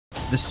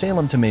The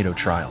Salem tomato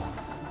trial.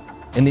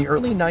 In the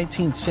early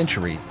 19th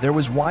century, there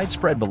was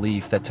widespread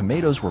belief that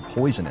tomatoes were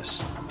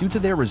poisonous due to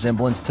their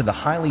resemblance to the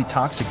highly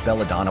toxic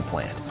belladonna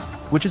plant,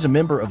 which is a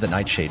member of the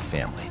nightshade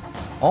family.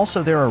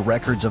 Also, there are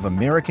records of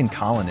American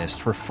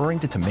colonists referring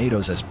to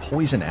tomatoes as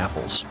poison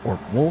apples or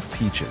wolf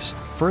peaches,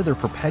 further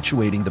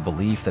perpetuating the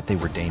belief that they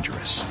were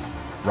dangerous.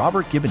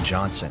 Robert Gibbon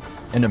Johnson,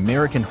 an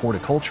American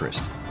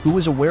horticulturist who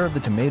was aware of the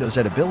tomato's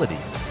edibility,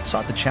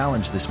 sought to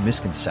challenge this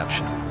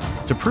misconception.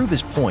 To prove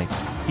his point,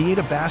 he ate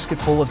a basket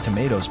full of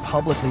tomatoes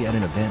publicly at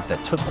an event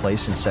that took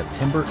place in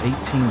September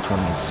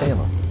 1820 in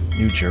Salem,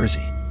 New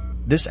Jersey.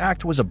 This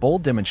act was a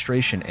bold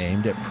demonstration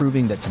aimed at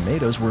proving that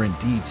tomatoes were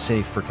indeed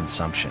safe for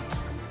consumption.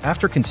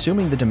 After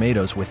consuming the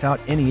tomatoes without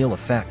any ill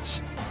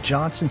effects,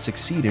 Johnson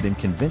succeeded in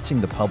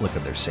convincing the public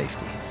of their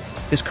safety.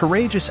 His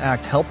courageous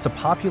act helped to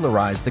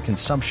popularize the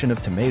consumption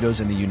of tomatoes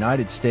in the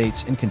United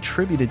States and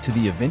contributed to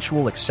the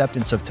eventual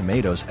acceptance of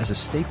tomatoes as a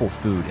staple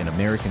food in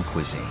American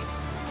cuisine.